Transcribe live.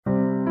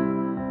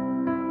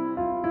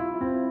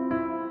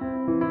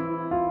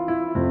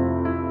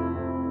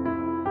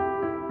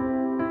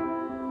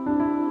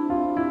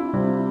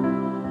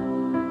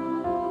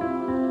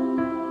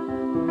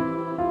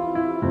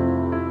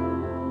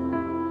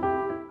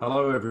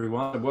Hello,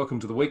 everyone, and welcome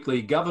to the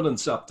weekly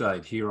governance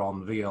update here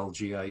on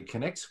VLGA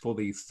Connect for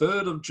the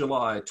 3rd of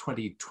July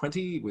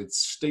 2020 with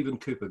Stephen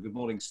Cooper. Good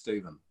morning,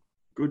 Stephen.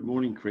 Good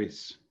morning,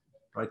 Chris.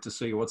 Great to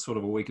see you. What sort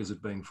of a week has it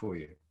been for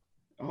you?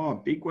 Oh,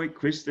 big week,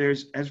 Chris.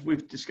 As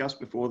we've discussed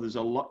before, there's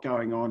a lot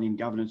going on in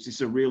governance. This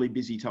is a really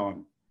busy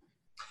time.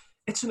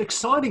 It's an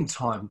exciting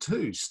time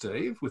too,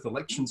 Steve, with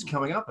elections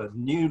coming up, a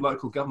new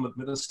local government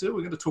minister.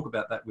 We're going to talk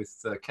about that with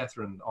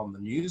Catherine on the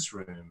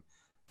newsroom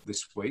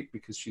this week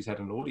because she's had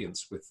an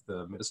audience with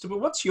the minister.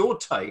 But what's your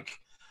take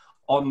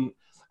on,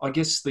 I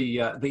guess,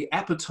 the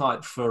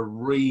appetite for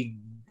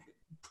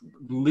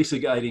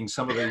litigating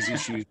some of these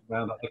issues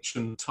around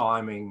election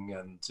timing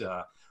and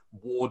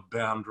ward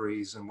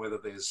boundaries, and whether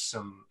there's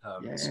some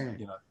other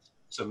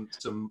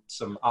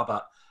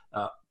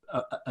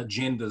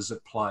agendas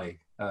at play?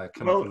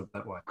 Can I put it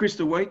that way? Chris,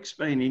 the week's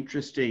been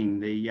interesting.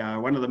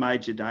 One of the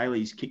major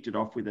dailies kicked it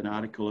off with an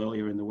article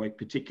earlier in the week,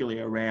 particularly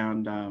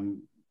around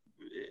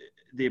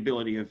the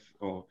ability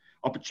or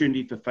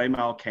opportunity for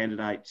female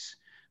candidates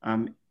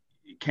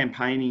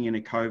campaigning in a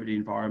COVID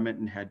environment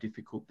and how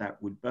difficult that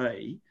would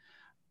be,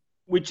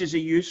 which is a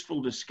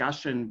useful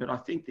discussion. But I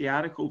think the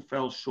article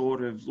fell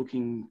short of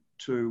looking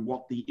to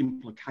what the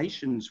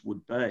implications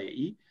would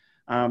be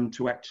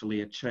to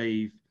actually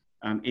achieve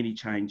any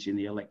change in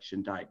the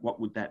election date. What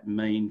would that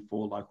mean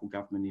for local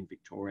government in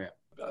Victoria?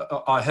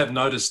 I have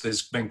noticed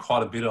there's been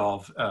quite a bit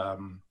of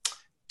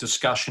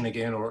discussion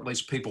again, or at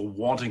least people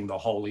wanting the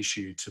whole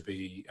issue to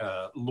be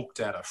looked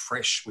at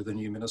afresh with a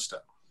new minister.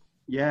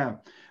 Yeah,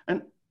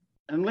 and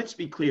let's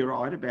be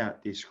clear-eyed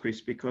about this, Chris,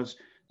 because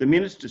the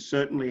minister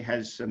certainly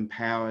has some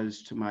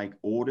powers to make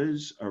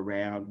orders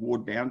around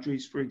ward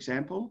boundaries, for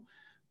example,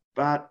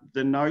 but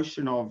the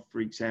notion of,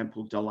 for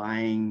example,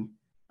 delaying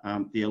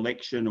the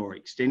election or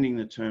extending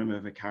the term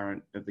of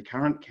the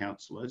current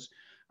councillors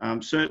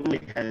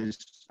certainly has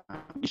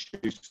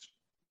issues.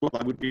 Well,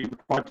 they would be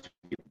required to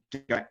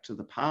go back to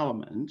the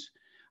Parliament.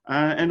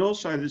 And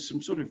also there's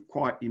some sort of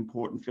quite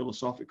important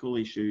philosophical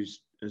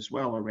issues as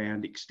well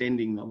around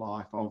extending the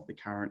life of the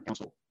current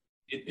council.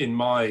 In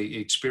my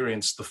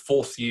experience, the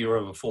fourth year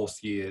of a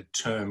fourth-year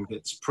term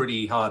gets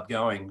pretty hard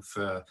going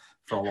for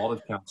a lot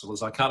of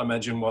councillors. I can't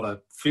imagine what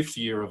a fifth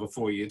year of a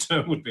four-year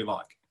term would be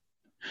like.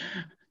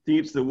 I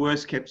think it's the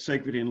worst kept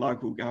secret in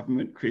local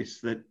government,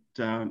 Chris, that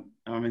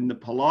the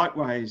polite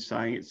way is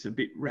saying it's a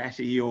bit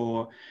ratty,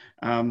 or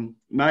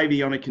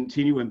maybe on a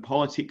continuum,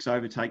 politics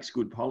overtakes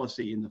good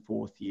policy in the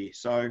fourth year.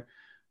 So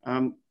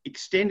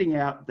extending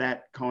out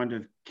that kind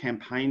of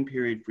campaign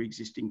period for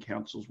existing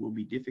councils will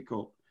be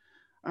difficult.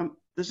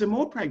 There's a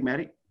more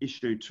pragmatic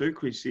issue too,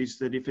 Chris, is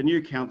that if a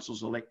new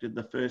council's elected,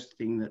 the first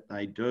thing that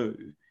they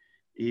do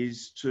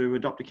is to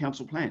adopt a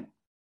council plan.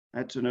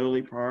 That's an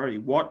early priority.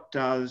 What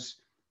does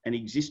an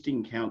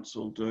existing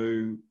council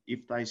do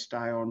if they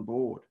stay on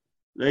board,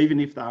 even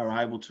if they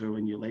are able to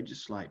and you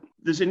legislate?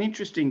 There's an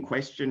interesting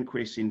question,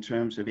 Chris, in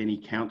terms of any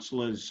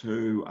councillors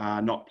who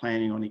are not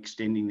planning on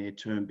extending their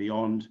term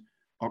beyond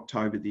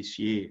October this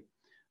year.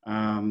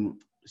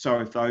 So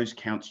if those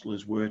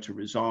councillors were to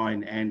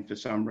resign and for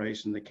some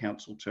reason the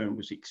council term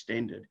was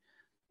extended,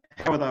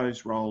 how are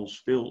those roles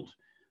filled?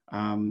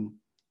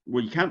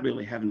 Well, you can't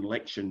really have an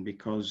election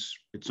because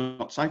it's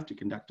not safe to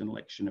conduct an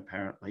election,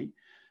 apparently.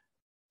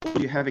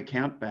 You have a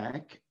count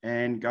back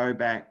and go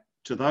back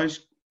to those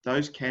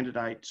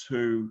candidates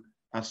who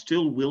are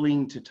still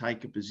willing to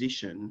take a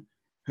position,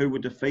 who were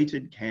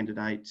defeated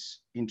candidates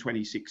in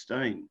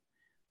 2016.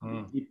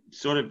 It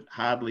sort of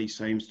hardly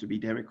seems to be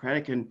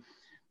democratic, and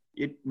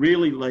it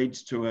really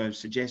leads to a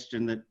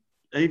suggestion that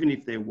even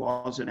if there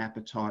was an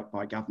appetite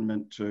by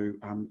government to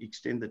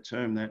extend the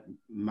term, that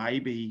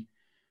maybe,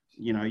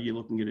 you're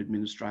looking at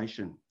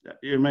administration.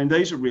 I mean,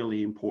 these are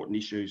really important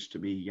issues to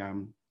be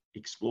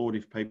explored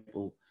if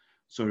people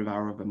sort of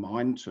are of a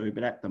mind to,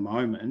 but at the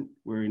moment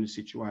we're in a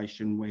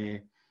situation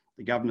where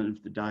the government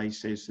of the day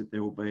says that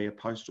there will be a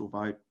postal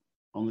vote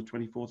on the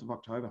 24th of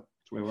October.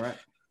 That's where we're at.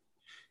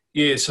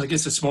 Yes, I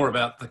guess it's more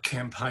about the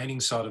campaigning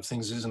side of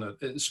things, isn't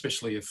it?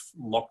 Especially if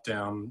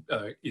lockdown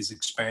is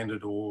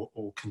expanded or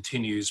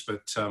continues,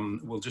 but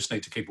we'll just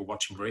need to keep a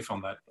watching brief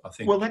on that, I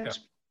think. Well,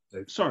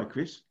 sorry,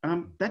 Chris.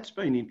 That's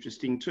been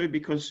interesting too,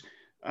 because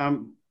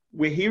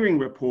we're hearing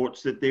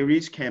reports that there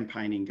is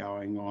campaigning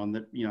going on,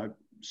 that,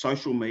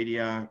 social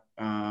media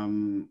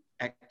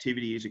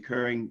activity is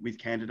occurring with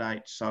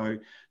candidates. So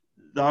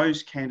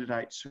those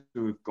candidates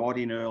who have got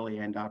in early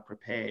and are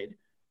prepared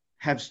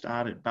have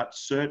started, but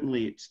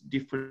certainly it's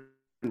different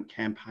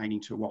campaigning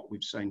to what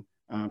we've seen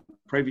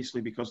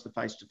previously because the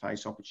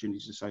face-to-face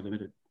opportunities are so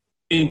limited.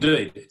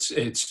 Indeed,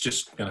 it's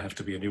just going to have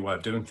to be a new way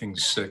of doing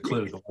things,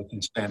 clearly the way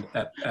things stand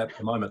at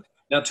the moment.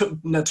 Now,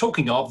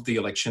 talking of the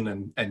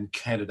election and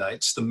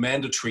candidates, the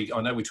mandatory,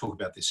 I know we talk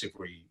about this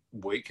every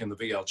week, and the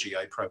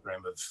VLGA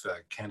program of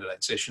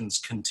candidate sessions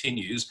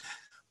continues.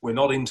 We're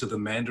not into the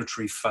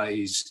mandatory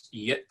phase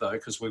yet, though,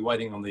 because we're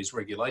waiting on these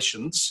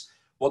regulations.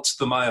 What's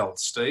the mail,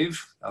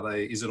 Steve?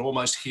 Is it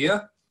almost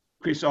here?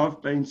 Chris,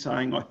 I've been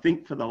saying, I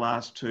think for the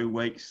last 2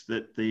 weeks,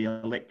 that the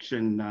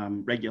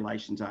election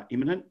regulations are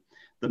imminent.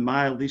 the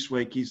mail this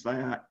week is they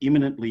are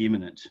imminently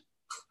imminent.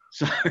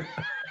 So,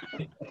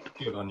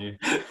 good on you.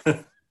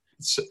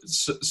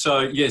 So,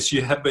 yes,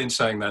 you have been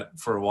saying that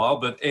for a while,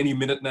 but any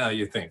minute now,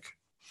 you think?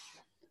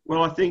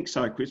 Well, I think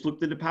so, Chris. Look,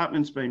 the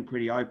department's been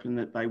pretty open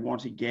that they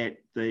want to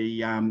get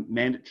the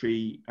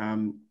mandatory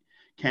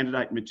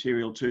candidate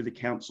material to the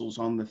councils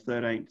on the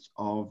 13th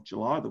of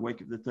July, the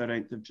week of the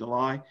 13th of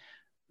July.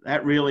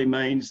 That really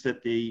means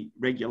that the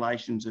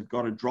regulations have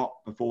got to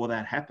drop before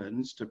that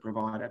happens to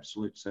provide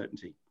absolute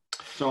certainty.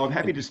 So I'm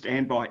happy to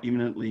stand by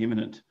imminently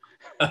imminent.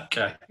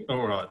 Okay,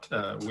 all right.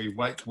 We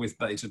wait with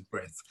bated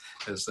breath,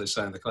 as they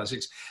say in the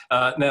classics.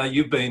 Now,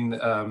 you've been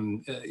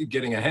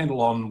getting a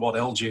handle on what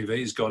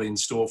LGV's got in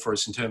store for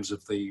us in terms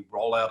of the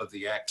rollout of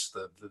the Act,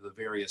 the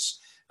various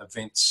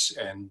events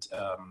and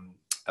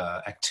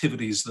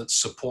activities that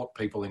support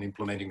people in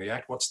implementing the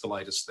Act. What's the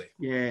latest there?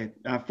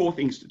 Yeah, 4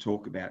 things to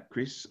talk about,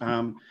 Chris.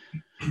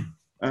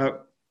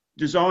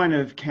 Design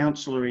of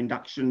councillor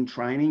induction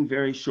training.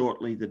 Very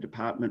shortly, the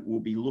department will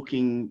be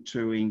looking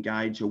to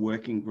engage a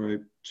working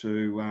group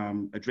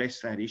to address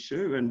that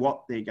issue. And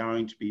what they're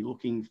going to be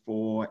looking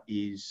for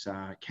is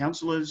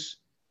councillors,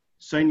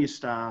 senior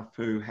staff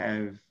who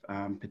have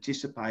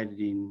participated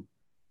in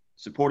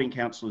supporting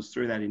councillors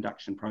through that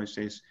induction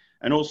process,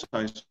 and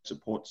also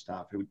support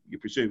staff who you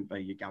presume be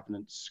your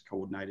governance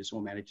coordinators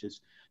or managers.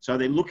 So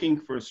they're looking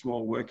for a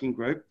small working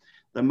group.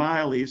 The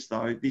mail is,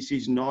 though, this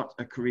is not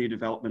a career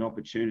development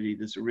opportunity.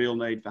 There's a real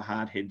need for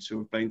hardheads who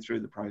have been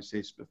through the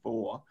process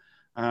before,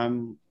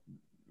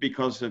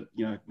 because of,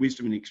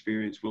 wisdom and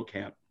experience will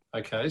count.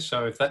 Okay,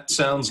 so if that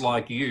sounds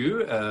like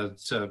you,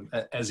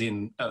 as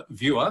in a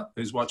viewer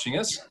who's watching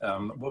us,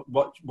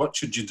 what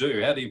should you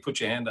do? How do you put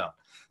your hand up?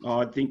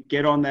 I think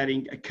get on that,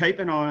 keep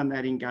an eye on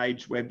that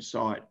Engage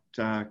website,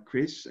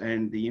 Chris,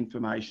 and the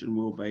information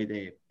will be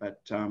there.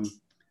 But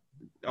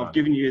I've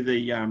given you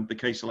the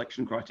key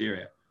selection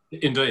criteria.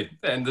 Indeed,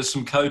 and there's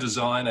some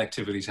co-design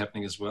activities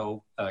happening as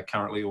well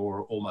currently,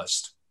 or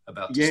almost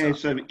about to start.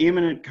 So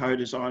imminent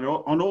co-design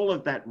on all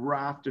of that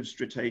raft of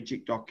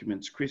strategic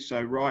documents, Chris,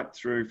 so right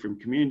through from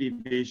community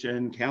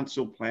vision,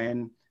 council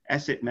plan,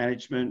 asset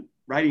management,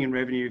 rating and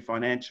revenue,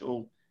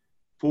 financial,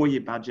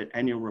 4-year budget,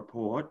 annual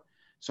report.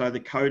 So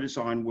the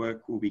co-design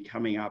work will be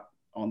coming up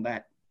on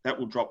that. That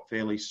will drop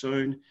fairly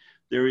soon.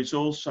 There is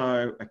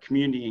also a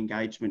community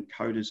engagement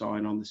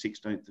co-design on the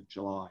 16th of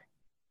July.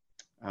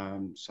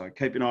 So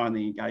keep an eye on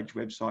the Engage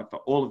website for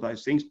all of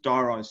those things.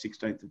 Diarise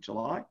 16th of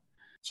July.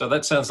 So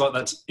that sounds like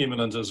that's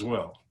imminent as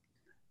well.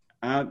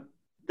 That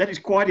is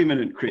quite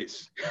imminent,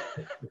 Chris,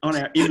 on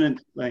our imminent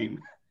theme.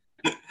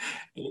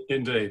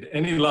 Indeed.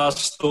 Any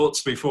last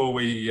thoughts before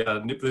we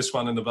nip this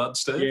one in the bud,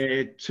 Steve?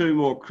 Yeah, 2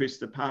 more, Chris.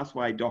 The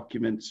pathway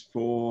documents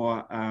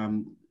for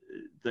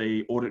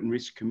the Audit and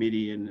Risk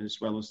Committee, and as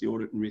well as the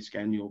Audit and Risk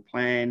Annual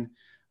Plan,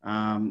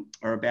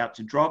 are about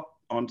to drop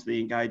onto the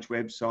Engage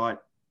website.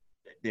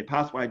 They're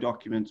pathway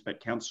documents, but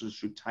councillors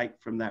should take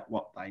from that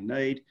what they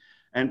need.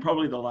 And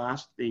probably the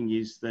last thing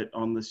is that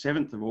on the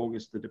 7th of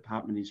August, the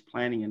department is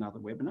planning another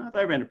webinar.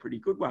 They ran a pretty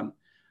good one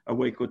a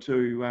week or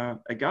 2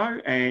 ago,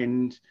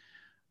 and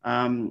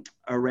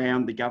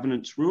around the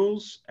governance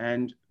rules.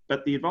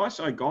 But the advice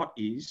I got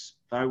is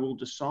they will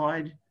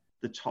decide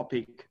the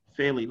topic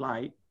fairly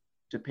late,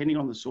 depending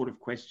on the sort of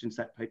questions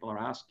that people are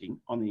asking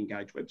on the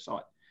Engage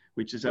website,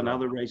 which is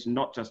another reason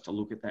not just to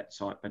look at that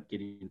site, but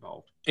get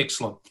involved.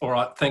 Excellent. All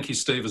right. Thank you,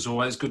 Steve, as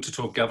always. Good to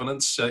talk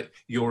governance.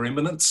 Your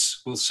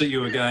imminence. We'll see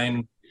you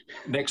again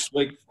next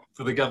week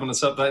for the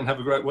governance update, and have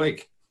a great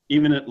week.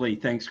 Imminently.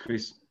 Thanks,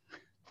 Chris.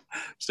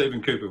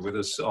 Stephen Cooper with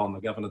us on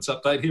the governance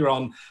update here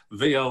on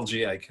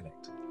VLGA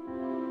Connect.